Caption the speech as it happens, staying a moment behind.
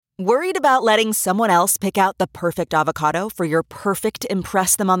Worried about letting someone else pick out the perfect avocado for your perfect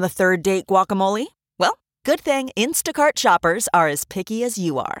impress them on the third date guacamole? Well, good thing Instacart shoppers are as picky as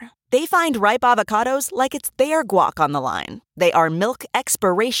you are. They find ripe avocados like it's their guac on the line. They are milk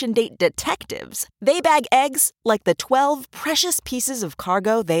expiration date detectives. They bag eggs like the 12 precious pieces of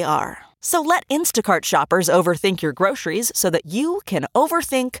cargo they are. So let Instacart shoppers overthink your groceries so that you can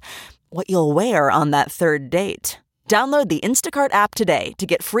overthink what you'll wear on that third date. Download the Instacart app today to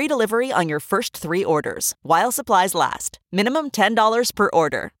get free delivery on your first 3 orders, while supplies last. Minimum $10 per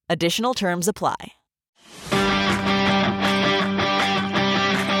order. Additional terms apply.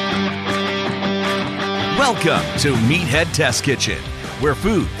 Welcome to Meathead Test Kitchen, where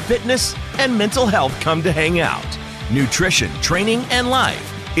food, fitness, and mental health come to hang out. Nutrition, training, and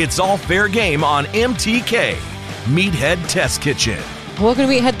life. It's all fair game on MTK. Meathead Test Kitchen. Welcome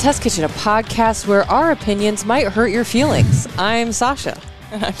to Meathead Test Kitchen, a podcast where our opinions might hurt your feelings. I'm Sasha.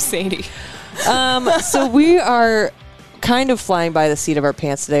 And I'm Sadie. So we are kind of flying by the seat of our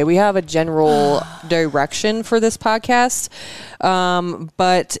pants today. We have a general direction for this podcast,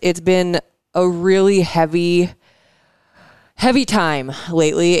 but it's been a really heavy time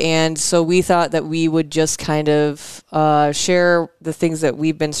lately, and so we thought that we would just kind of share the things that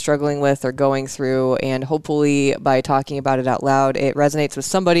we've been struggling with or going through, and hopefully by talking about it out loud, it resonates with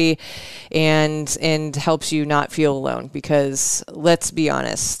somebody and helps you not feel alone, because let's be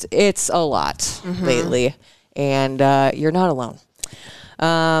honest, it's a lot lately, and you're not alone.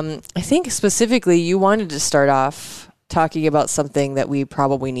 I think specifically you wanted to start off talking about something that we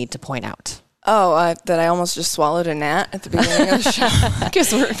probably need to point out. Oh, that I almost just swallowed a gnat at the beginning of the show.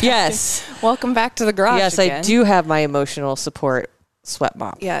 Because we're Yes. Welcome back to the garage. Yes, again. I do have my emotional support sweat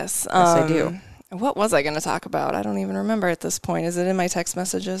mop. Yes. I do. What was I going to talk about? I don't even remember at this point. Is it in my text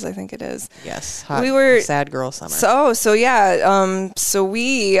messages? I think it is. Yes. We were sad girl summer. So yeah. So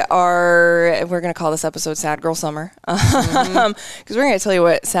we're going to call this episode Sad Girl Summer. Because we're going to tell you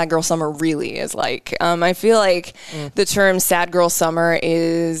what Sad Girl Summer really is like. I feel like the term Sad Girl Summer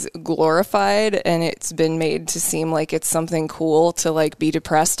is glorified, and it's been made to seem like it's something cool to like be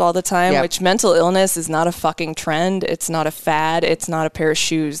depressed all the time, which mental illness is not a fucking trend. It's not a fad. It's not a pair of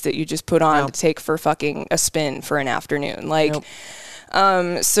shoes that you just put on to take for fucking a spin for an afternoon.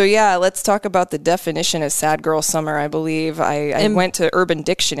 So yeah, let's talk about the definition of Sad Girl Summer. I believe I went to Urban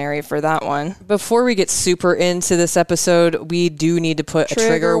Dictionary for that one. Before we get super into this episode, we do need to put a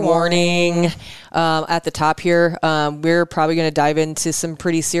trigger warning at the top here. We're probably going to dive into some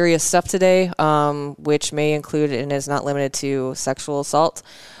pretty serious stuff today, which may include and is not limited to sexual assault,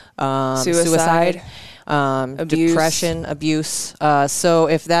 suicide, depression, abuse. So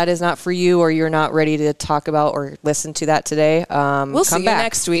if that is not for you, or you're not ready to talk about or listen to that today, we'll see you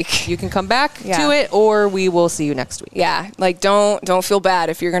next week. You can come back to it, or we will see you next week. Yeah, like don't feel bad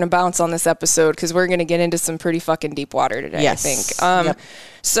if you're going to bounce on this episode, because we're going to get into some pretty fucking deep water today. Yes. I think.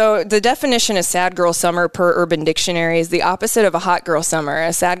 So the definition of Sad Girl Summer per Urban Dictionary is the opposite of a hot girl summer.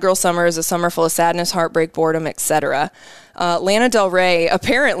 A sad girl summer is a summer full of sadness, heartbreak, boredom, etc.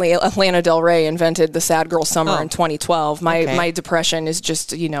 Apparently Lana Del Rey invented the Sad Girl Summer in 2012. My depression is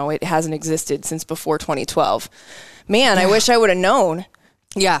just, it hasn't existed since before 2012. Man, I wish I would have known.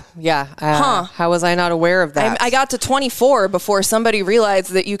 Yeah. How was I not aware of that? I got to 24 before somebody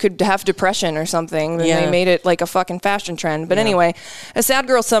realized that you could have depression or something. And they made it like a fucking fashion trend. But anyway, a sad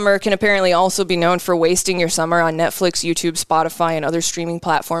girl summer can apparently also be known for wasting your summer on Netflix, YouTube, Spotify, and other streaming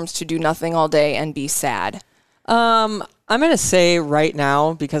platforms to do nothing all day and be sad. I'm going to say right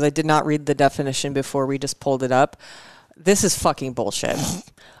now, because I did not read the definition before we just pulled it up, this is fucking bullshit.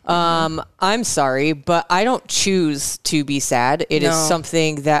 I'm sorry, but I don't choose to be sad. It is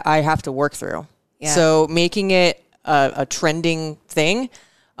something that I have to work through. Yeah. So making it a trending thing,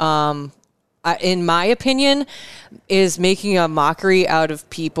 in my opinion, is making a mockery out of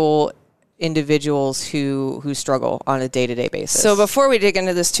individuals who struggle on a day-to-day basis. So before we dig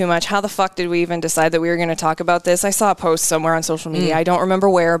into this too much, how the fuck did we even decide that we were going to talk about this? I saw a post somewhere on social media. I don't remember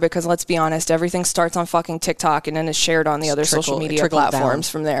where, because let's be honest, everything starts on fucking TikTok and then is shared on the other social media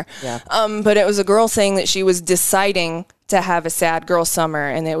platforms from there. Yeah. But it was a girl saying that she was deciding to have a sad girl summer,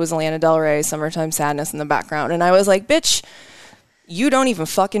 and it was Lana Del Rey, Summertime Sadness in the background. And I was like, bitch, you don't even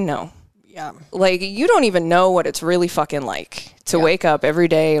fucking know. Yeah. Like, you don't even know what it's really fucking like to wake up every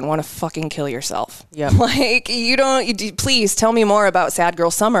day and want to fucking kill yourself. Yeah. Like, please tell me more about Sad Girl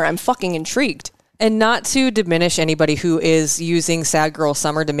Summer. I'm fucking intrigued. And not to diminish anybody who is using Sad Girl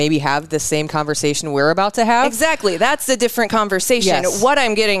Summer to maybe have the same conversation we're about to have. Exactly. That's a different conversation. Yes. What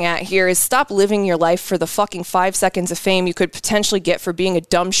I'm getting at here is stop living your life for the fucking 5 seconds of fame you could potentially get for being a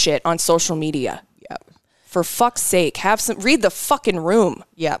dumb shit on social media. Yep. For fuck's sake, read the fucking room.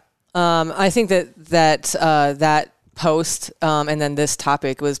 Yep. I think that post and then this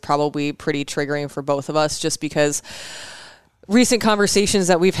topic was probably pretty triggering for both of us, just because recent conversations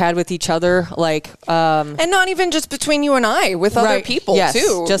that we've had with each other, and not even just between you and I, with other people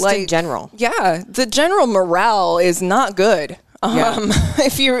too, just in general. Yeah, the general morale is not good.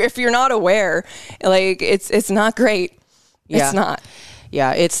 If you're not aware, it's not great. Yeah. It's not.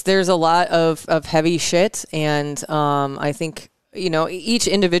 Yeah, there's a lot of heavy shit, and I think each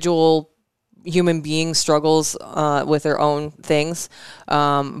individual human being struggles with their own things,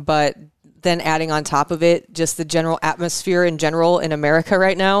 but then adding on top of it just the general atmosphere in general in America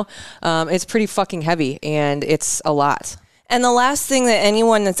right now, it's pretty fucking heavy, and it's a lot. And the last thing that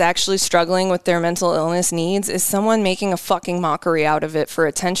anyone that's actually struggling with their mental illness needs is someone making a fucking mockery out of it for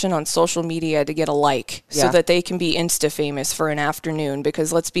attention on social media to get a like, so that they can be Insta famous for an afternoon.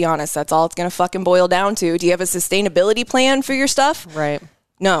 Because let's be honest, that's all it's going to fucking boil down to. Do you have a sustainability plan for your stuff? Right.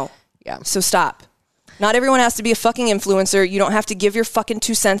 No. Yeah. So stop. Not everyone has to be a fucking influencer. You don't have to give your fucking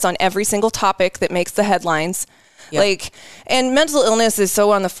 2 cents on every single topic that makes the headlines. Yep. And mental illness is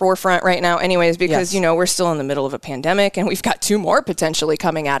so on the forefront right now anyways, because, we're still in the middle of a pandemic, and we've got 2 more potentially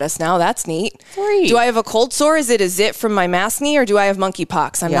coming at us now. That's neat. 3. Do I have a cold sore? Is it a zit from my mask knee, or do I have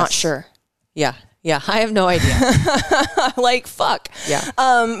monkeypox? I'm not sure. Yeah. Yeah. I have no idea. Fuck. Yeah.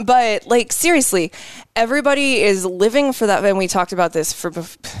 But seriously, everybody is living for that. And we talked about this for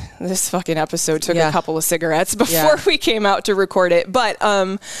this fucking episode took a couple of cigarettes before we came out to record it. But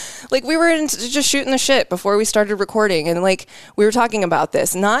we were just shooting the shit before we started recording, and we were talking about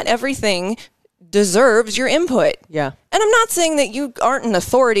this. Not everything deserves your input. Yeah. And I'm not saying that you aren't an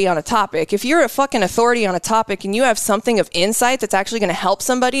authority on a topic. If you're a fucking authority on a topic and you have something of insight that's actually going to help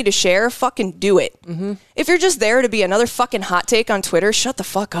somebody to share, fucking do it. Mm-hmm. If you're just there to be another fucking hot take on Twitter, shut the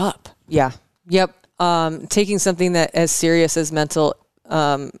fuck up. Yeah. Yep. Taking something that as serious as mental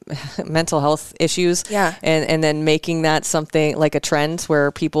health issues, and then making that something like a trend where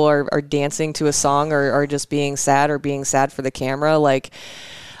people are dancing to a song, or just being sad for the camera.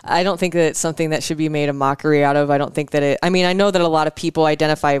 I don't think that it's something that should be made a mockery out of. I don't think that I know that a lot of people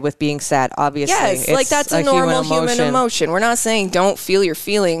identify with being sad, obviously. Yes, that's a normal human emotion. We're not saying don't feel your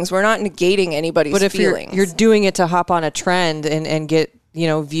feelings. We're not negating anybody's feelings. But if you're doing it to hop on a trend and get,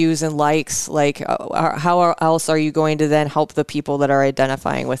 views and likes, how else are you going to then help the people that are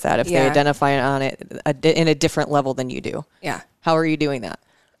identifying with that if they identify on it in a different level than you do? Yeah. How are you doing that?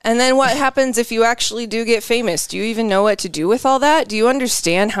 And then what happens if you actually do get famous? Do you even know what to do with all that? Do you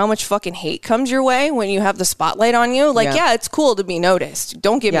understand how much fucking hate comes your way when you have the spotlight on you? It's cool to be noticed.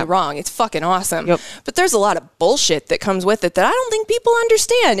 Don't get me wrong. It's fucking awesome. Yep. But there's a lot of bullshit that comes with it that I don't think people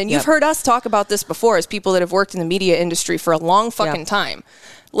understand. And you've heard us talk about this before as people that have worked in the media industry for a long fucking time.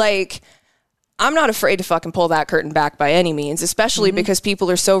 I'm not afraid to fucking pull that curtain back by any means, especially because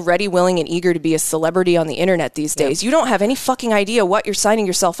people are so ready, willing, and eager to be a celebrity on the internet these days. You don't have any fucking idea what you're signing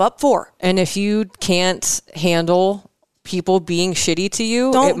yourself up for. And if you can't handle people being shitty to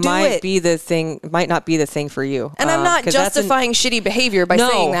you, it might not be the thing for you. And I'm not justifying shitty behavior by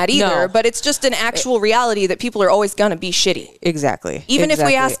saying that either, but it's just an actual reality that people are always going to be shitty. Exactly. Even if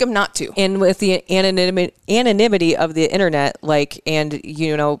we ask them not to. And with the anonymity of the internet,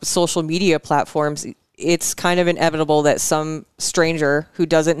 and social media platforms, it's kind of inevitable that some stranger who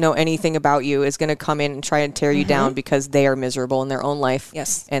doesn't know anything about you is going to come in and try and tear you down because they are miserable in their own life.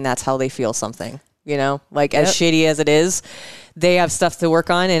 Yes. And that's how they feel something. As shitty as it is, they have stuff to work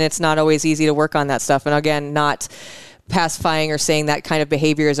on, and it's not always easy to work on that stuff. And again, not pacifying or saying that kind of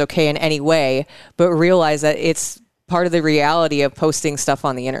behavior is okay in any way, but realize that it's part of the reality of posting stuff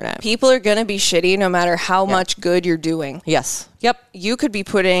on the internet. People are going to be shitty no matter how much good you're doing. Yes. Yep. You could be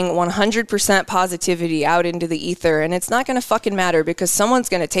putting 100% positivity out into the ether, and it's not going to fucking matter because someone's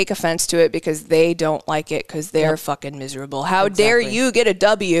going to take offense to it because they don't like it because they're fucking miserable. How dare you get a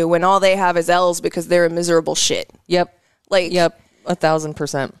W when all they have is L's because they're a miserable shit? Yep.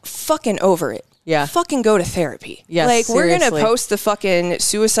 1,000%. Fucking over it. Yeah. Fucking go to therapy. Yes, we're going to post the fucking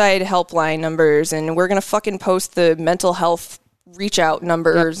suicide helpline numbers, and we're going to fucking post the mental health reach out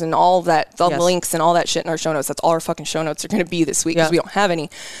numbers and all that, the links and all that shit in our show notes. That's all our fucking show notes are going to be this week because we don't have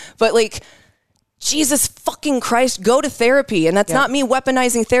any. But Jesus fucking Christ, go to therapy. And that's not me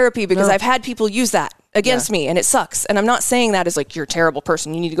weaponizing therapy because I've had people use that against me and it sucks. And I'm not saying that as you're a terrible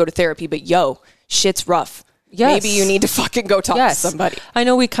person. You need to go to therapy, but shit's rough. Yes. Maybe you need to fucking go talk to somebody. I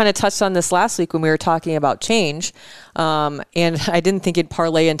know we kind of touched on this last week when we were talking about change. And I didn't think it'd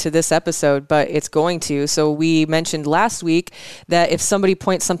parlay into this episode, but it's going to. So we mentioned last week that if somebody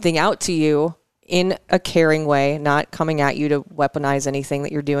points something out to you in a caring way, not coming at you to weaponize anything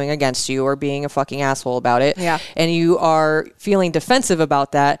that you're doing against you or being a fucking asshole about it. Yeah. And you are feeling defensive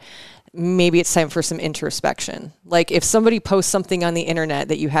about that, maybe it's time for some introspection. Like if somebody posts something on the internet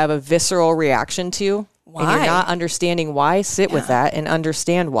that you have a visceral reaction to, and you're not understanding why, sit with that and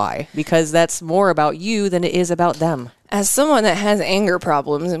understand why, because that's more about you than it is about them. As someone that has anger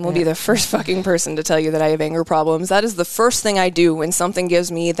problems, and will be the first fucking person to tell you that I have anger problems, that is the first thing I do when something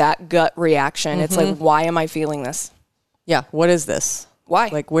gives me that gut reaction. It's like, why am I feeling this? Yeah. What is this? Why?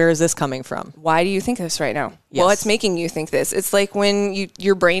 Like, where is this coming from? Why do you think this right now? Yes. Well, it's making you think this. It's like when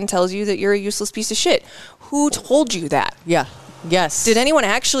your brain tells you that you're a useless piece of shit. Who told you that? Yeah. Yes. Did anyone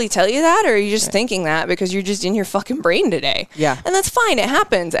actually tell you that, or are you just thinking that because you're just in your fucking brain today? Yeah. And that's fine. It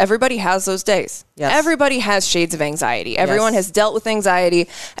happens. Everybody has those days. Yes. Everybody has shades of anxiety. Everyone has dealt with anxiety.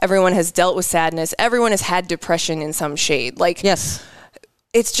 Everyone has dealt with sadness. Everyone has had depression in some shade. Like, Yes.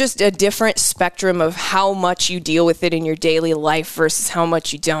 it's just a different spectrum of how much you deal with it in your daily life versus how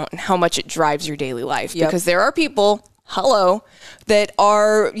much you don't, and how much it drives your daily life. Yep. Because there are people, that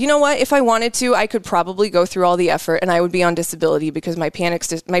are, you know what, if I wanted to, I could probably go through all the effort and I would be on disability because my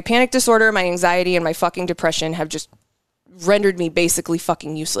panic disorder, my anxiety, and my fucking depression have just rendered me basically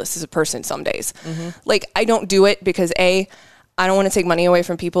fucking useless as a person some days. Like, I don't do it because I don't want to take money away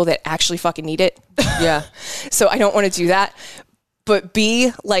from people that actually fucking need it. Yeah. So I don't want to do that. But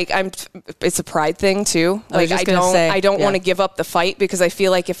B, like, it's a pride thing too. Like, I don't want to give up the fight because I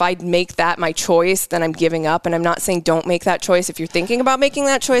feel like if I make that my choice, then I'm giving up. And I'm not saying don't make that choice. If you're thinking about making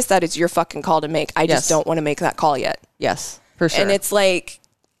that choice, that is your fucking call to make. I just don't want to make that call yet. Yes, for sure. And it's like,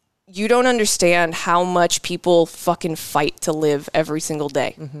 you don't understand how much people fucking fight to live every single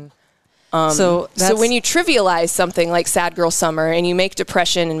day. So when you trivialize something like Sad Girl Summer and you make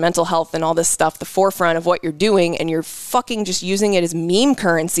depression and mental health and all this stuff the forefront of what you're doing and you're fucking just using it as meme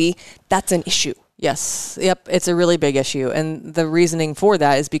currency, that's an issue. Yes. Yep. It's a really big issue. And the reasoning for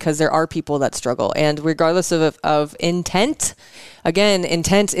that is because there are people that struggle. And regardless of intent, again,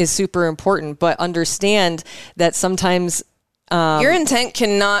 intent is super important, but understand that sometimes your intent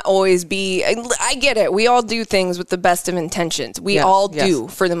cannot always be, I get it. We all do things with the best of intentions. We all do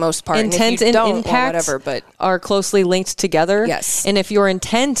for the most part. Intent and impact are closely linked together. Yes. And if your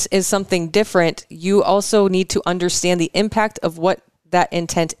intent is something different, you also need to understand the impact of what that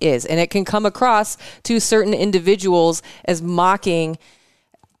intent is. And it can come across to certain individuals as mocking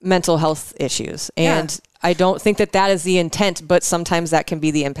mental health issues. And I don't think that is the intent, but sometimes that can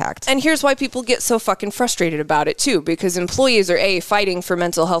be the impact. And here's why people get so fucking frustrated about it too, because employees are A, fighting for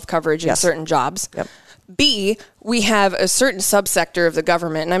mental health coverage in certain jobs. Yep. B, we have a certain subsector of the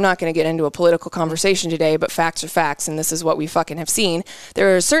government, and I'm not going to get into a political conversation today, but facts are facts, and this is what we fucking have seen.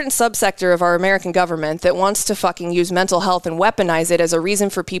 There are a certain subsector of our American government that wants to fucking use mental health and weaponize it as a reason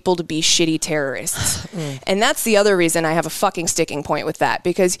for people to be shitty terrorists. And that's the other reason I have a fucking sticking point with that,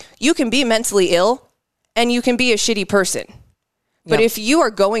 because you can be mentally ill and you can be a shitty person. But if you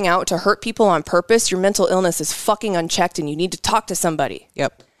are going out to hurt people on purpose, your mental illness is fucking unchecked and you need to talk to somebody.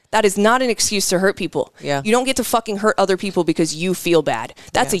 Yep. That is not an excuse to hurt people. Yeah. You don't get to fucking hurt other people because you feel bad.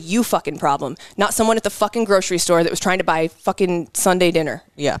 That's a you fucking problem, not someone at the fucking grocery store that was trying to buy fucking Sunday dinner.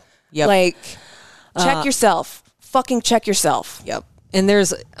 Yeah. Yep. Like, check yourself. Fucking check yourself. Yep.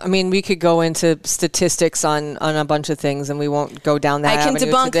 And we could go into statistics on a bunch of things, and we won't go down that avenue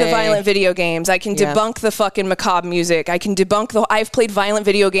debunk today. the violent video games. I can debunk the fucking macabre music. I can debunk I've played violent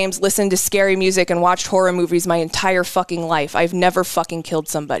video games, listened to scary music, and watched horror movies my entire fucking life. I've never fucking killed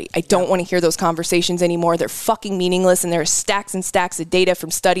somebody. I don't want to hear those conversations anymore. They're fucking meaningless, and there are stacks and stacks of data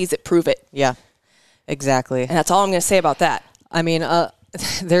from studies that prove it. Yeah, exactly. And that's all I'm going to say about that. I mean,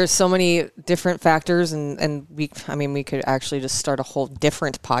 there's so many different factors, and we could actually just start a whole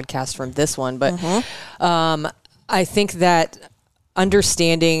different podcast from this one. But I think that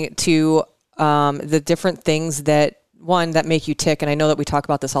understanding to the different things that make you tick, and I know that we talk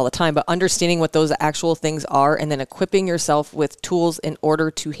about this all the time, but understanding what those actual things are and then equipping yourself with tools in order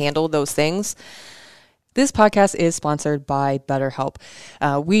to handle those things. This podcast is sponsored by BetterHelp.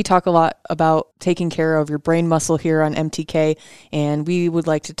 We talk a lot about taking care of your brain muscle here on MTK, and we would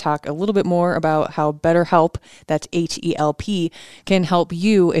like to talk a little bit more about how BetterHelp, that's HELP, can help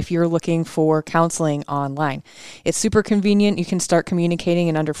you if you're looking for counseling online. It's super convenient. You can start communicating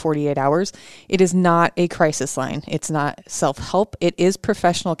in under 48 hours. It is not a crisis line. It's not self-help. It is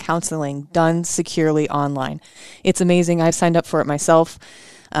professional counseling done securely online. It's amazing. I've signed up for it myself.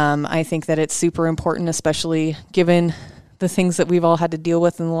 I think that it's super important, especially given the things that we've all had to deal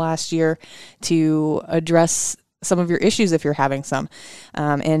with in the last year, to address some of your issues if you're having some.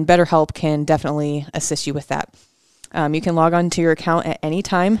 And BetterHelp can definitely assist you with that. You can log on to your account at any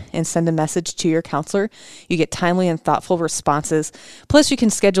time and send a message to your counselor. You get timely and thoughtful responses. Plus, you can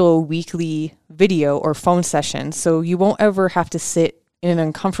schedule a weekly video or phone session, so you won't ever have to sit in an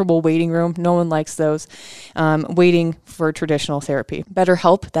uncomfortable waiting room. No one likes those, waiting for traditional therapy.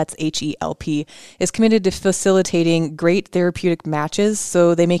 BetterHelp, that's H-E-L-P, is committed to facilitating great therapeutic matches,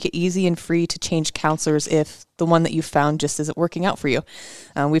 so they make it easy and free to change counselors if the one that you found just isn't working out for you.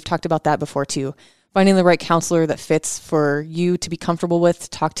 We've talked about that before too. Finding the right counselor that fits for you to be comfortable with, to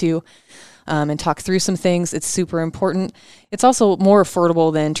talk to, and talk through some things. It's super important. It's also more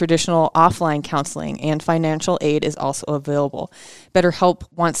affordable than traditional offline counseling, and financial aid is also available. BetterHelp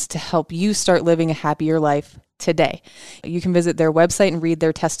wants to help you start living a happier life today. You can visit their website and read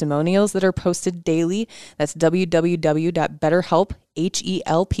their testimonials that are posted daily. That's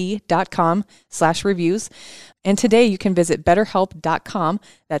www.betterhelp.com/reviews. And today you can visit betterhelp.com.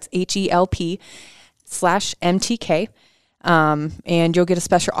 That's HELP/MTK. And you'll get a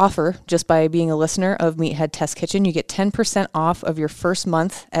special offer just by being a listener of Meathead Test Kitchen. You get 10% off of your first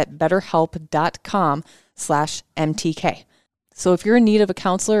month at betterhelp.com/MTK. So if you're in need of a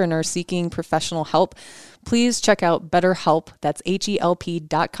counselor and are seeking professional help, please check out BetterHelp. That's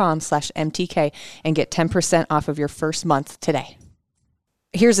HELP.com/MTK and get 10% off of your first month today.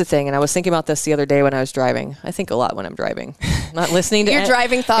 Here's the thing, and I was thinking about this the other day when I was driving. I think a lot when I'm driving. Not listening to your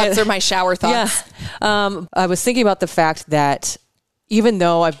driving thoughts or my shower thoughts. Yeah. I was thinking about the fact that even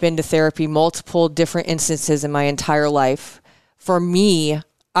though I've been to therapy multiple different instances in my entire life, for me,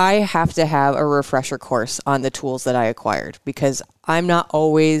 I have to have a refresher course on the tools that I acquired because I'm not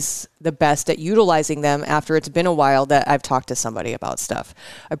always the best at utilizing them after it's been a while that I've talked to somebody about stuff.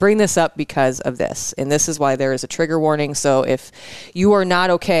 I bring this up because of this, and this is why there is a trigger warning. So if you are not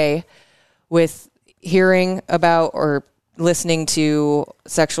okay with hearing about or listening to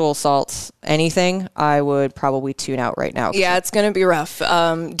sexual assaults, anything, I would probably tune out right now. Yeah, it's going to be rough.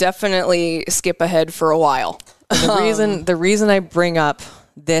 Definitely skip ahead for a while. The reason I bring up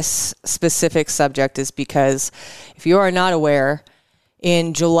this specific subject is because if you are not aware,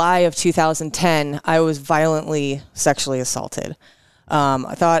 in July of 2010, I was violently sexually assaulted.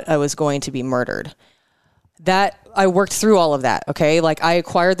 I thought I was going to be murdered. That I worked through all of that. Okay. Like I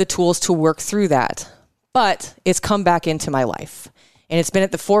acquired the tools to work through that, but it's come back into my life and it's been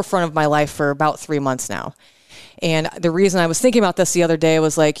at the forefront of my life for about 3 months now. And the reason I was thinking about this the other day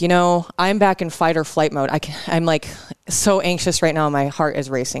was like, I'm back in fight or flight mode. I'm like so anxious right now. My heart is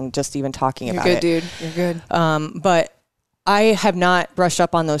racing just even talking about it. You're good, dude. You're good. But I have not brushed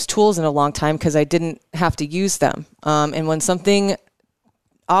up on those tools in a long time because I didn't have to use them. And when something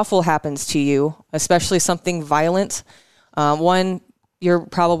awful happens to you, especially something violent, one, you're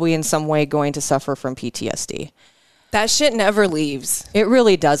probably in some way going to suffer from PTSD. That shit never leaves. It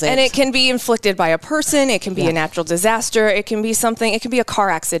really doesn't. And it can be inflicted by a person. It can be a natural disaster. It can be something. It can be a car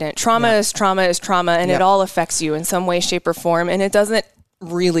accident. Trauma is trauma is trauma, and it all affects you in some way, shape, or form. And it doesn't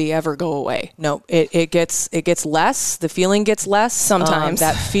really ever go away. No, it gets less. The feeling gets less. Sometimes.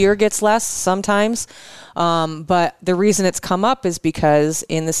 That fear gets less sometimes. But the reason it's come up is because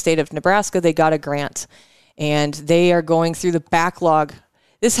in the state of Nebraska, they got a grant. And they are going through the backlog.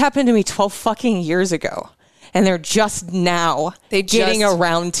 This happened to me 12 fucking years ago. And they're just now getting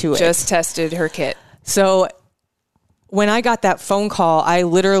around to it. Just tested her kit. So when I got that phone call, I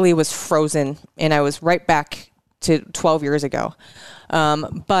literally was frozen and I was right back to 12 years ago.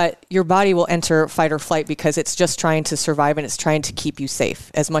 But your body will enter fight or flight because it's just trying to survive and it's trying to keep you safe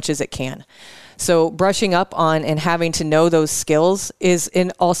as much as it can. So brushing up on and having to know those skills is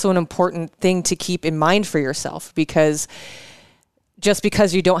also an important thing to keep in mind for yourself, because just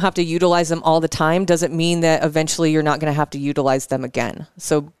because you don't have to utilize them all the time doesn't mean that eventually you're not going to have to utilize them again.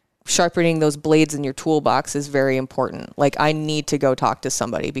 So sharpening those blades in your toolbox is very important. Like I need to go talk to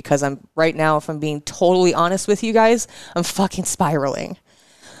somebody because right now, if I'm being totally honest with you guys, I'm fucking spiraling.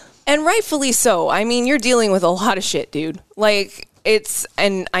 And rightfully so. I mean, you're dealing with a lot of shit, dude. Like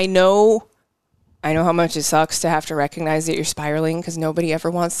and I know how much it sucks to have to recognize that you're spiraling because nobody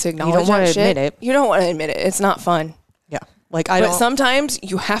ever wants to acknowledge that shit. You don't want to admit it. You don't want to admit it. It's not fun. Yeah. But sometimes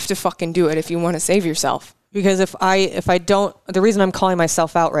you have to fucking do it if you want to save yourself. Because if I don't, the reason I'm calling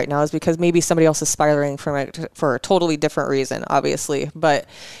myself out right now is because maybe somebody else is spiraling from it for a totally different reason, obviously. But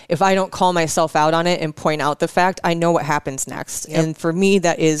if I don't call myself out on it and point out the fact, I know what happens next. Yep. And for me,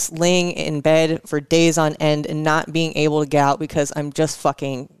 that is laying in bed for days on end and not being able to get out because I'm just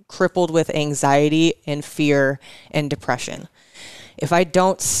fucking crippled with anxiety and fear and depression. If I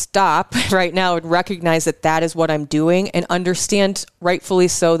don't stop right now and recognize that that is what I'm doing and understand rightfully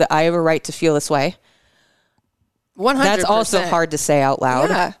so that I have a right to feel this way. 100%. That's also hard to say out loud.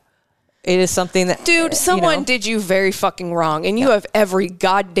 Yeah. it is something that, dude, someone did you very fucking wrong, and you have every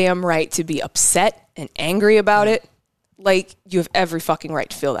goddamn right to be upset and angry about it. Like, you have every fucking right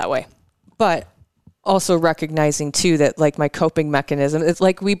to feel that way. But also recognizing too that like my coping mechanism, it's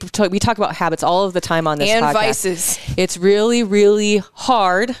like we talk about habits all of the time on this and podcast. Vices. It's really, really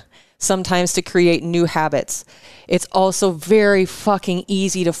hard sometimes to create new habits. It's also very fucking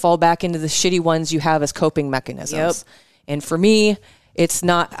easy to fall back into the shitty ones you have as coping mechanisms. Yep. And for me, it's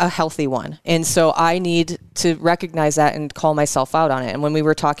not a healthy one. And so I need to recognize that and call myself out on it. And when we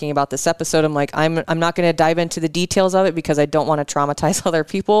were talking about this episode, I'm like, I'm not going to dive into the details of it because I don't want to traumatize other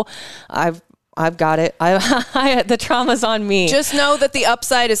people. I've got it. The trauma's on me. Just know that the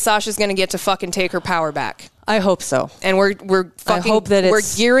upside is Sasha's going to get to fucking take her power back. I hope so. And we're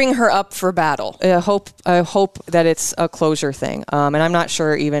gearing her up for battle. I hope that it's a closure thing. And I'm not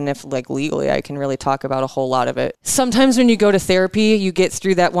sure even if like legally I can really talk about a whole lot of it. Sometimes when you go to therapy, you get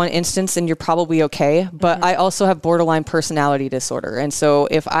through that one instance and you're probably okay. But I also have borderline personality disorder. And so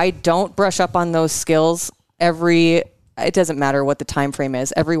if I don't brush up on those skills it doesn't matter what the time frame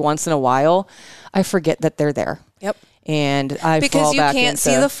is, every once in a while, I forget that they're there. Yep. And I because fall you back can't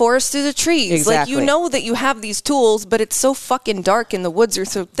see the forest through the trees. Exactly. Like, you know that you have these tools, but it's so fucking dark and the woods are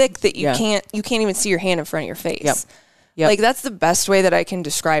so thick that you can't even see your hand in front of your face. Yep. Like, that's the best way that I can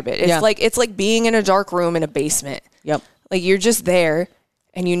describe it. It's like being in a dark room in a basement. Yep. Like, you're just there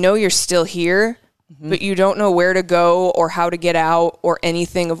and you know you're still here, but you don't know where to go or how to get out or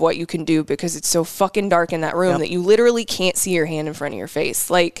anything of what you can do because it's so fucking dark in that room that you literally can't see your hand in front of your face.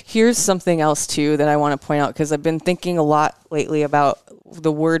 Like, here's something else too that I want to point out because I've been thinking a lot lately about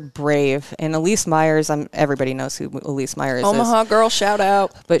the word brave. And Elise Myers, everybody knows who Elise Myers is. Omaha girl, shout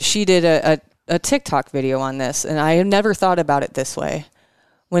out. But she did a TikTok video on this, and I have never thought about it this way.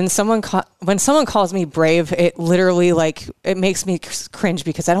 When someone calls me brave, it literally it makes me cringe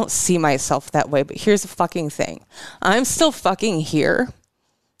because I don't see myself that way. But here's the fucking thing. I'm still fucking here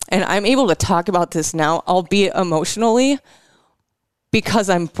and I'm able to talk about this now, albeit emotionally, because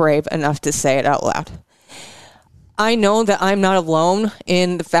I'm brave enough to say it out loud. I know that I'm not alone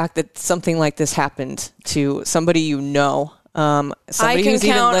in the fact that something like this happened to somebody you know. I can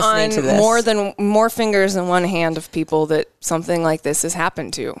count on more fingers than one hand of people that something like this has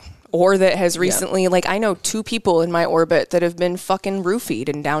happened to, or that has recently, I know 2 people in my orbit that have been fucking roofied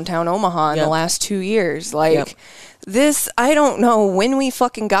in downtown Omaha in the last 2 years. This, I don't know when we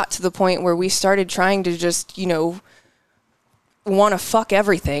fucking got to the point where we started trying to just, want to fuck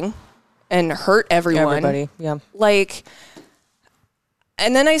everything and hurt everyone. Everybody, yeah.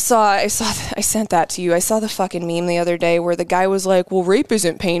 And then I sent that to you. I saw the fucking meme the other day where the guy was like, well, rape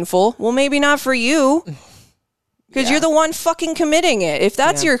isn't painful. Well, maybe not for you. Because you're the one fucking committing it. If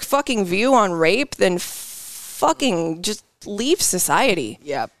that's your fucking view on rape, then fucking just leave society.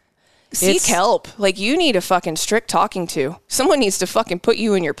 Yeah. Seek help. You need a fucking strict talking to. Someone needs to fucking put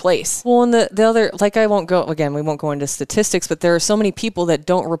you in your place. Well, and the other, we won't go into statistics, but there are so many people that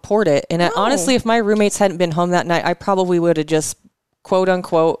don't report it. And honestly, if my roommates hadn't been home that night, I probably would have just, quote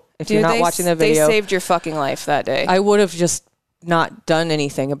unquote, you're not watching the video, they saved your fucking life that day. I would have just not done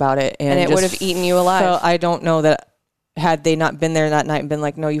anything about it. And it would have eaten you alive. I don't know that had they not been there that night and been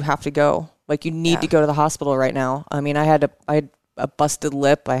like, no, you have to go. You need to go to the hospital right now. I mean, I had a busted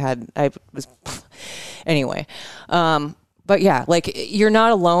lip. Anyway. But yeah, you're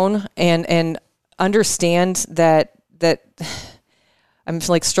not alone and understand that I'm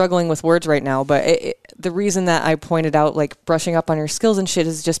struggling with words right now, but the reason that I pointed out brushing up on your skills and shit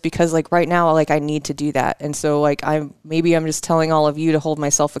is just because right now I need to do that. And so I'm just telling all of you to hold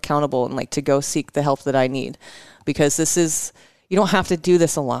myself accountable and to go seek the help that I need, because you don't have to do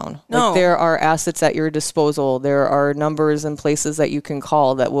this alone. No. There are assets at your disposal. There are numbers and places that you can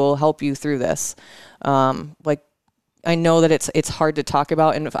call that will help you through this. I know that it's hard to talk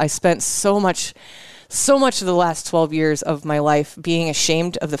about, and I spent so much of the last 12 years of my life being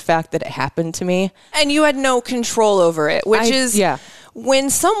ashamed of the fact that it happened to me. And you had no control over it, when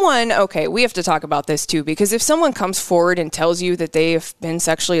someone, we have to talk about this too, because if someone comes forward and tells you that they have been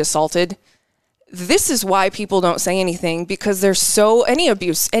sexually assaulted, this is why people don't say anything, because there's any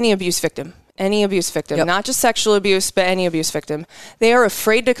abuse victim, not just sexual abuse, but any abuse victim. They are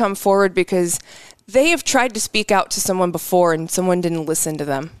afraid to come forward because they have tried to speak out to someone before and someone didn't listen to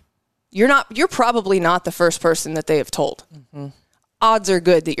them. You're probably not the first person that they have told. Mm-hmm. Odds are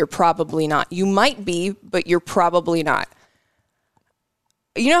good that you're probably not. You might be, but you're probably not.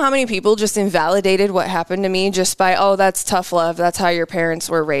 You know how many people just invalidated what happened to me just by, oh, that's tough love. That's how your parents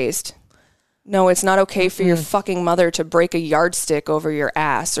were raised. No, it's not okay for your fucking mother to break a yardstick over your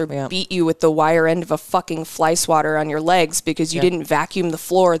ass or beat you with the wire end of a fucking fly swatter on your legs because you didn't vacuum the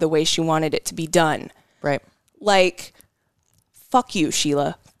floor the way she wanted it to be done. Right. Like, fuck you,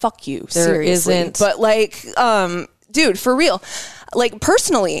 Sheila. Fuck you. There seriously. isn't. But like, dude, for real. Like,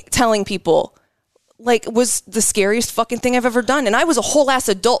 personally telling people, like, was the scariest fucking thing I've ever done. And I was a whole ass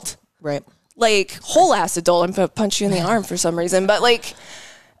adult. Right. Like, whole ass adult. I'm going to punch you in the arm for some reason. But like,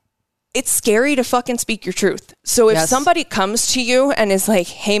 it's scary to fucking speak your truth. So if somebody comes to you and is like,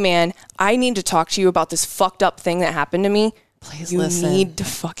 hey man, I need to talk to you about this fucked up thing that happened to me. Please listen. You need to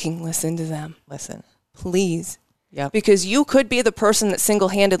fucking listen to them. Listen. Please. Yeah. Because you could be the person that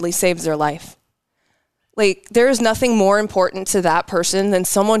single-handedly saves their life. Like, there is nothing more important to that person than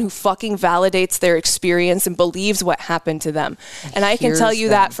someone who fucking validates their experience and believes what happened to them. And I can tell you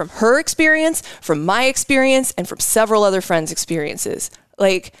that from her experience, from my experience, and from several other friends' experiences.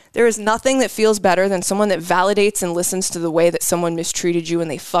 Like, there is nothing that feels better than someone that validates and listens to the way that someone mistreated you and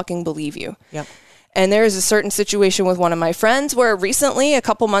they fucking believe you. Yep. And there is a certain situation with one of my friends where recently, a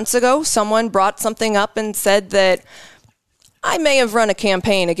couple months ago, someone brought something up and said that I may have run a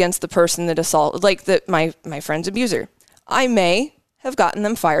campaign against the person that assaulted, like my friend's abuser. I may have gotten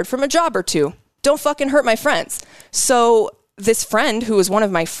them fired from a job or two. Don't fucking hurt my friends. So this friend, who was one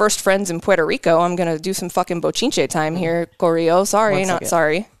of my first friends in Puerto Rico, I'm going to do some fucking bochinche time here, Corio. Sorry, not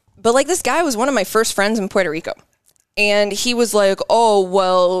sorry. But like, this guy was one of my first friends in Puerto Rico. And he was like, oh,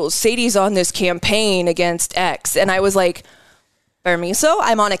 well, Sadie's on this campaign against X. And I was like, permiso,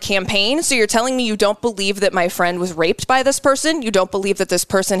 I'm on a campaign? So you're telling me you don't believe that my friend was raped by this person? You don't believe that this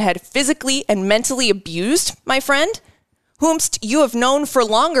person had physically and mentally abused my friend? Whomst you have known for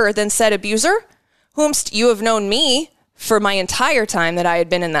longer than said abuser? Whomst you have known me for my entire time that I had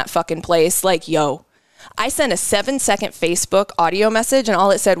been in that fucking place. Like, yo, I sent a 7-second Facebook audio message and all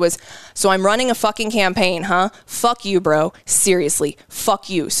it said was, so I'm running a fucking campaign, huh? Fuck you, bro. Seriously, fuck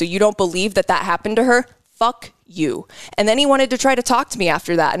you. So you don't believe that that happened to her? Fuck you. And then he wanted to try to talk to me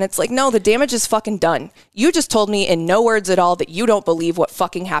after that. And it's like, no, the damage is fucking done. You just told me in no words at all that you don't believe what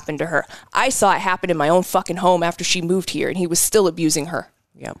fucking happened to her. I saw it happen in my own fucking home after she moved here and he was still abusing her.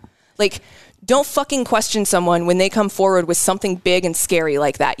 Yep. Like, don't fucking question someone when they come forward with something big and scary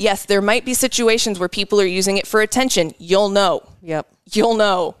like that. Yes, there might be situations where people are using it for attention. You'll know. Yep. You'll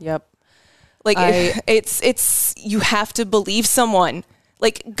know. Yep. Like, it's you have to believe someone.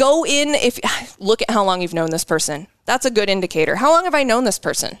 Like, go in, look at how long you've known this person. That's a good indicator. How long have I known this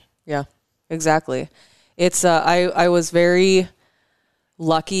person? Yeah, exactly. It's, I was very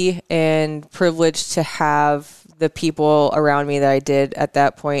lucky and privileged to have the people around me that I did at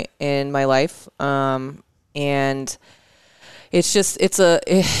that point in my life. And it's just, it's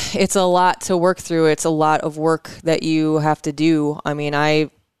a lot to work through. It's a lot of work that you have to do. I mean, I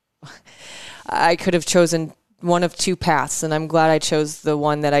could have chosen one of two paths, and I'm glad I chose the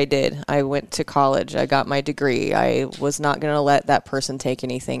one that I did. I went to college. I got my degree. I was not going to let that person take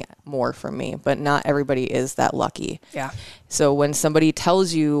anything more from me, but not everybody is that lucky. Yeah. So when somebody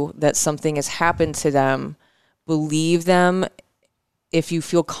tells you that something has happened to them, believe them. If you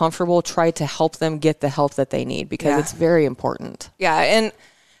feel comfortable, try to help them get the help that they need, because it's very important. Yeah, and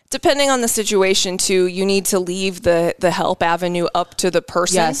depending on the situation too, you need to leave the help avenue up to the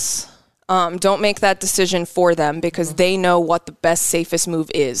person. Yes. Don't make that decision for them, because they know what the best, safest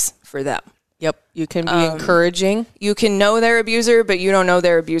move is for them. Yep. You can be encouraging. You can know their abuser, but you don't know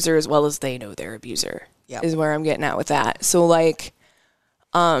their abuser as well as they know their abuser. Yep. Is where I'm getting at with that. So like,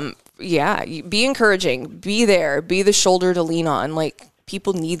 be encouraging, be there, be the shoulder to lean on. Like,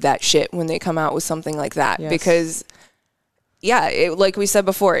 people need that shit when they come out with something like that, because like we said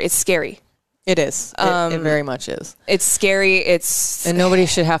before, it's scary. It is. It very much is. It's scary. And nobody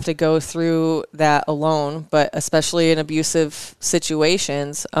should have to go through that alone, but especially in abusive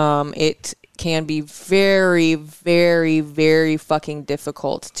situations, it can be very, very, very fucking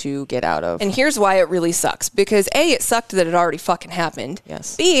difficult to get out of. And here's why it really sucks. Because A, it sucked that it already fucking happened.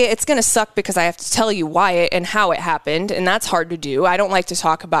 Yes. B, it's going to suck because I have to tell you why it and how it happened. And that's hard to do. I don't like to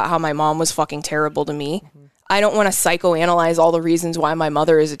talk about how my mom was fucking terrible to me. Mm-hmm. I don't want to psychoanalyze all the reasons why my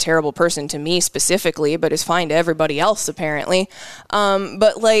mother is a terrible person to me specifically, but is fine to everybody else apparently.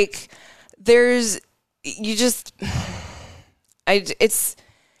 But like, it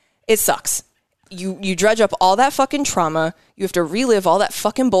sucks. You dredge up all that fucking trauma. You have to relive all that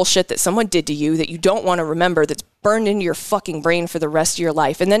fucking bullshit that someone did to you that you don't want to remember, that's burned into your fucking brain for the rest of your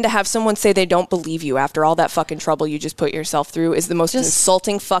life. And then to have someone say they don't believe you after all that fucking trouble you just put yourself through is the most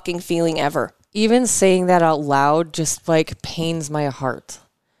insulting fucking feeling ever. Even saying that out loud just like pains my heart,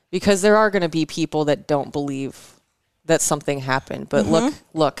 because there are going to be people that don't believe that something happened. But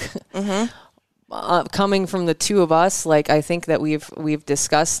look, coming from the two of us, like I think that we've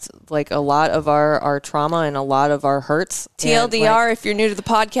discussed like a lot of our trauma and a lot of our hurts. TLDR, if you're new to the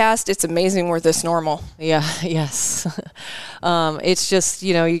podcast, it's amazing we're this normal. Yeah. Yes. It's just,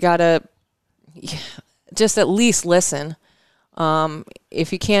 you gotta just at least listen.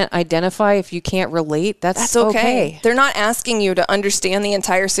 If you can't identify, if you can't relate, that's okay. They're not asking you to understand the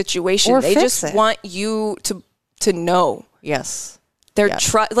entire situation. Or they fix just it. want you to know. Yes. They're Yeah.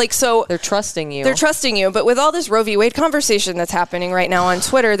 they're trusting you. They're trusting you. But with all this Roe v. Wade conversation that's happening right now on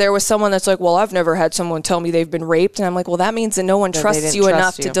Twitter, there was someone that's like, well, I've never had someone tell me they've been raped. And I'm like, well, that means that no one trusts didn't you trust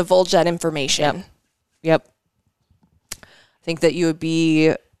enough you. to divulge that information. Yep. I think that you would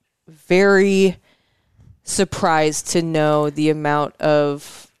be very surprised to know the amount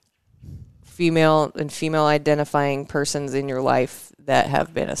of female identifying persons in your life that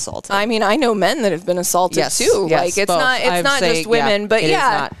have been assaulted. I mean, I know men that have been assaulted too. Yes, like it's both. not just women, but it is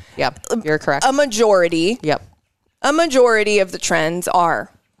yeah. not. Yep. You're correct. A majority of the trends are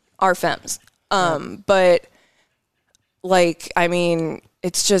femmes. But like, I mean,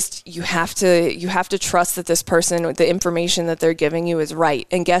 it's just you have to trust that this person, the information that they're giving you is right.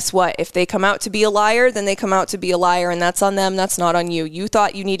 And guess what? If they come out to be a liar, then they come out to be a liar, and that's on them. That's not on you. You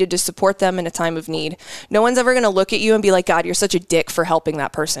thought you needed to support them in a time of need. No one's ever going to look at you and be like, God, you're such a dick for helping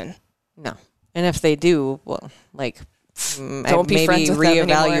that person. No. And if they do, well, like, don't be maybe friends with them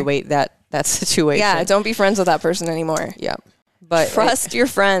anymore. reevaluate that situation. Yeah, don't be friends with that person anymore. Yeah. But trust your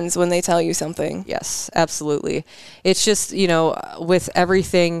friends when they tell you something. Yes, absolutely. It's just, with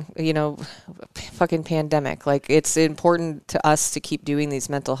everything, fucking pandemic, like it's important to us to keep doing these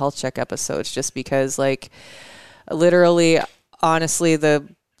mental health check episodes just because, like, literally, honestly,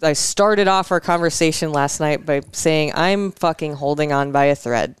 I started off our conversation last night by saying I'm fucking holding on by a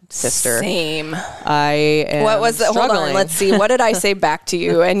thread, sister. Same. I am What was that? struggling. Hold on. Let's see. What did I say back to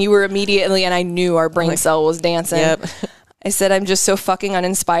you? And you were immediately, and I knew our brain cell was dancing. Yep. I said, I'm just so fucking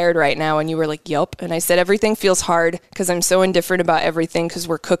uninspired right now. And you were like, yup. And I said, everything feels hard because I'm so indifferent about everything because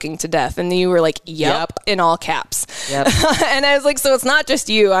we're cooking to death. And then you were like, yup, in all caps. Yep. And I was like, so it's not just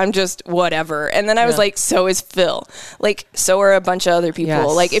you. I'm just whatever. And then I was like, so is Phil. Like, so are a bunch of other people.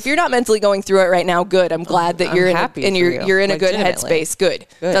 Yes. Like, if you're not mentally going through it right now, good. I'm glad that you're happy in for you. you're in a good Legitimately. headspace. Good.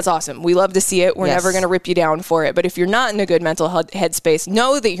 That's awesome. We love to see it. We're Yes. never going to rip you down for it. But if you're not in a good mental headspace,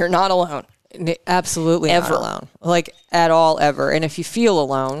 know that you're not alone. Absolutely Ever. not alone, like at all, ever. And if you feel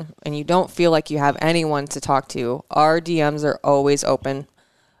alone and you don't feel like you have anyone to talk to, our DMs are always open.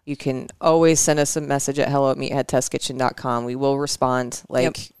 You can always send us a message at hello@meatheadtestkitchen.com. We will respond.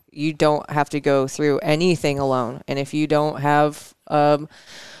 Like, you don't have to go through anything alone. And if you don't have a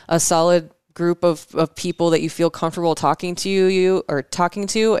solid group of people that you feel comfortable talking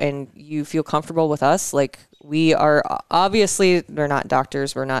to and you feel comfortable with us, like, we are obviously, we're not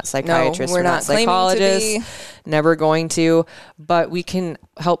doctors, we're not psychiatrists, we're not psychologists, never going to, but we can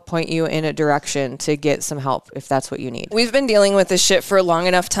help point you in a direction to get some help if that's what you need. We've been dealing with this shit for a long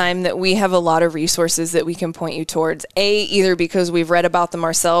enough time that we have a lot of resources that we can point you towards. Either because we've read about them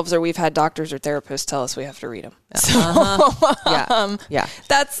ourselves or we've had doctors or therapists tell us we have to read them. Yeah.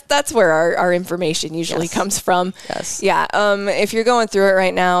 That's where our information usually comes from. Yes. Yeah. If you're going through it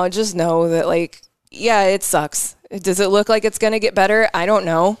right now, just know that, like, yeah, it sucks. Does it look like it's going to get better? I don't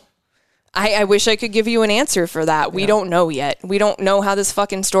know. I wish I could give you an answer for that. We don't know yet. We don't know how this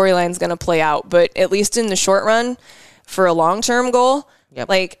fucking storyline is going to play out. But at least in the short run, for a long-term goal,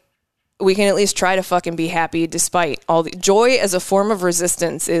 like, we can at least try to fucking be happy despite all the joy as a form of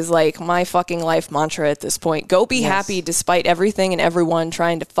resistance is like my fucking life mantra at this point. Go be happy despite everything and everyone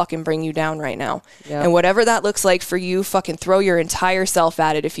trying to fucking bring you down right now. Yep. And whatever that looks like for you, fucking throw your entire self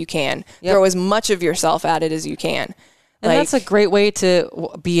at it if you can. Throw as much of yourself at it as you can. And that's a great way to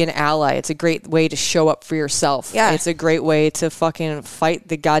be an ally. It's a great way to show up for yourself. Yeah. It's a great way to fucking fight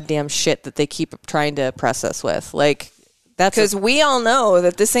the goddamn shit that they keep trying to oppress us with. Like, that's because we all know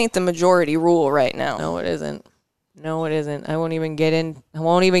that this ain't the majority rule right now. No, it isn't. No, it isn't. I won't even get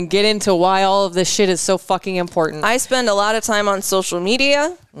into why all of this shit is so fucking important. I spend a lot of time on social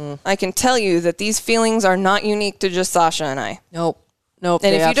media. I can tell you that these feelings are not unique to just Sasha and I. Nope. And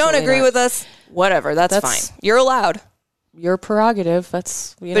if you don't agree with us, whatever, that's fine. You're allowed. Your prerogative.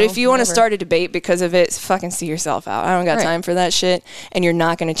 That's, but if you want to start a debate because of it, fucking see yourself out. I don't got time for that shit. And you're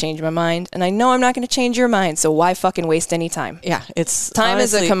not going to change my mind. And I know I'm not going to change your mind. So why fucking waste any time? Yeah. It's time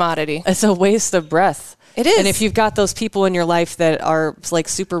honestly, is a commodity. It's a waste of breath. It is. And if you've got those people in your life that are like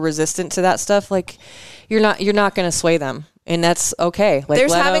super resistant to that stuff, like you're not going to sway them. And that's okay. Like,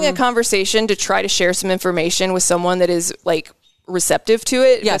 there's having a conversation to try to share some information with someone that is like receptive to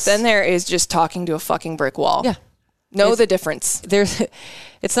it. Yes. But then there is just talking to a fucking brick wall. Yeah. Know the difference.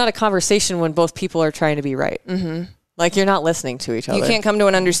 It's not a conversation when both people are trying to be right. Mm-hmm. Like, you're not listening to each other. You can't come to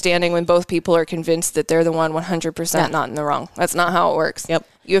an understanding when both people are convinced that they're the one 100% not in the wrong. That's not how it works. Yep.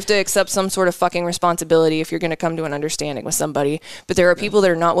 You have to accept some sort of fucking responsibility if you're going to come to an understanding with somebody. But there are people that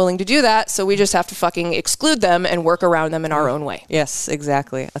are not willing to do that, so we just have to fucking exclude them and work around them in our own way. Yes,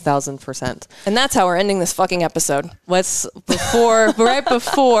 exactly. 1,000%. And that's how we're ending this fucking episode. Right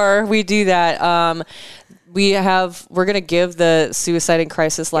before we do that, we're going to give the Suicide and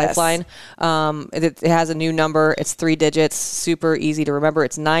Crisis Lifeline. It has a new number. It's 3 digits, super easy to remember.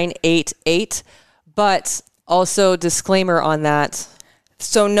 It's 988. But also, disclaimer on that.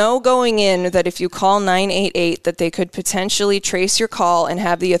 So know going in that if you call 988 that they could potentially trace your call and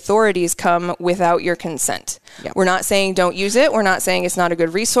have the authorities come without your consent. Yep. We're not saying don't use it. We're not saying it's not a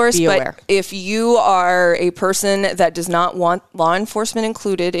good resource. Be aware. If you are a person that does not want law enforcement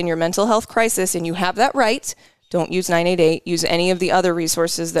included in your mental health crisis and you have that right, don't use 988. Use any of the other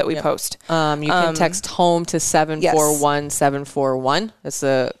resources that we post. You can text HOME to 741-741. It's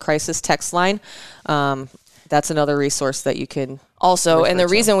a crisis text line. That's another resource that you can also, and the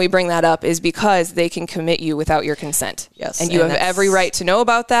reason we bring that up is because they can commit you without your consent. Yes. And you have every right to know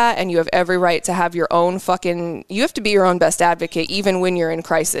about that, and you have every right to have your own you have to be your own best advocate even when you're in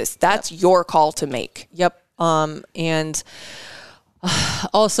crisis. That's your call to make. Yep. And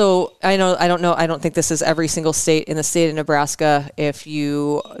also, I don't think this is every single state. In the state of Nebraska, if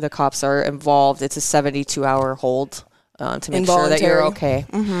the cops are involved, it's a 72-hour hold. To make sure that you're okay.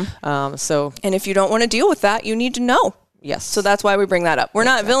 Mm-hmm. And if you don't want to deal with that, you need to know. Yes. So that's why we bring that up. We're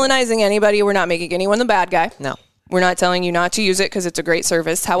not villainizing anybody. We're not making anyone the bad guy. No. We're not telling you not to use it because it's a great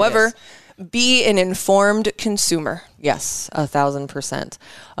service. However, be an informed consumer. Yes, 1,000%.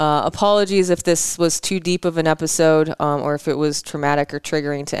 Apologies if this was too deep of an episode or if it was traumatic or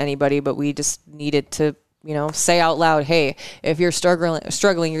triggering to anybody, but we just needed to say out loud, hey, if you're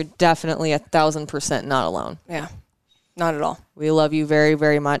struggling, you're definitely 1,000% not alone. Yeah. Not at all. We love you very,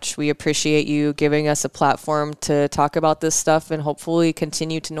 very much. We appreciate you giving us a platform to talk about this stuff and hopefully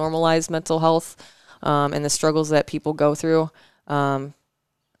continue to normalize mental health and the struggles that people go through.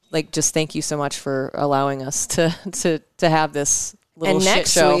 Just thank you so much for allowing us to have this little and shit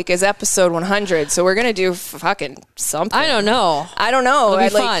next show. Week is episode 100, so we're going to do fucking something. I don't know. It'll be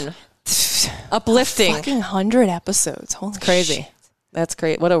fun. Uplifting. Fucking 100 episodes. Holy crazy. Shit. That's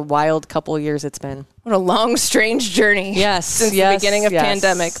great. What a wild couple of years it's been. What a long, strange journey. Yes. Since the beginning of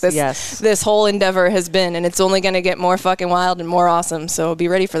pandemic, this whole endeavor has been, and it's only going to get more fucking wild and more awesome. So be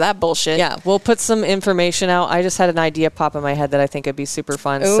ready for that bullshit. Yeah, we'll put some information out. I just had an idea pop in my head that I think would be super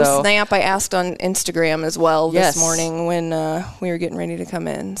fun. Oh, snap. I asked on Instagram as well this morning when we were getting ready to come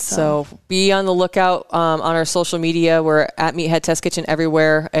in. So be on the lookout on our social media. We're at Meathead Test Kitchen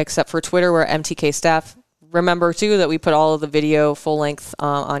everywhere except for Twitter. We're MTK Staff. Remember, too, that we put all of the video full length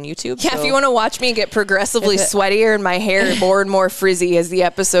on YouTube. Yeah, if you want to watch me get progressively sweatier and my hair more and more frizzy as the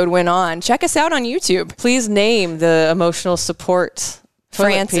episode went on, check us out on YouTube. Please name the emotional support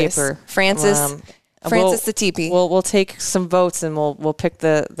Francis. paper. Francis the teepee. We'll take some votes and we'll pick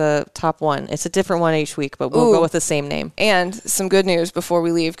the top one. It's a different one each week, but we'll go with the same name. And some good news before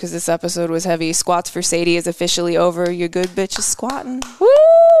we leave, because this episode was heavy. Squats for Sadie is officially over. Your good bitch is squatting. Woo!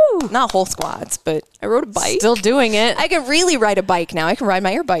 Not whole squats, but I rode a bike. Still doing it. I can really ride a bike now. I can ride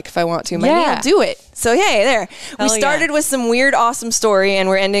my air bike if I want to. My knee will do it. So hey, there. We started with some weird, awesome story, and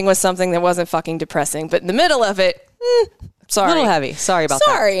we're ending with something that wasn't fucking depressing. But in the middle of it, sorry. A little heavy. Sorry about that.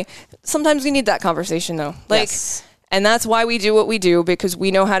 Sorry. Sometimes we need that conversation, though. And that's why we do what we do, because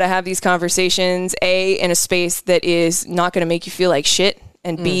we know how to have these conversations, A, in a space that is not going to make you feel like shit,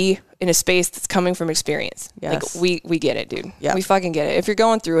 and B, in a space that's coming from experience. Yes. Like, we get it, dude. Yeah. We fucking get it. If you're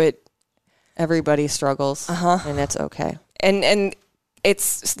going through it. Everybody struggles. And it's okay. And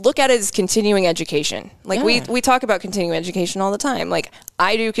it's look at it as continuing education. Like we talk about continuing education all the time. Like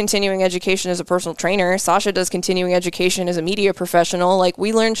I do continuing education as a personal trainer. Sasha does continuing education as a media professional. Like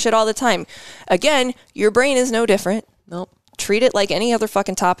we learn shit all the time. Again, your brain is no different. Nope. Treat it like any other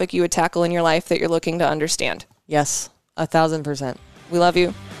fucking topic you would tackle in your life that you're looking to understand. Yes, 1,000%. We love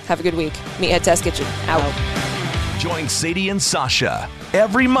you. Have a good week. Meathead Test Kitchen. Out. Join Sadie and Sasha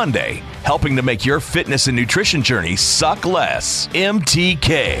every Monday, helping to make your fitness and nutrition journey suck less.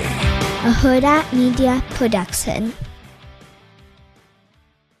 MTK. A Huda Media Production.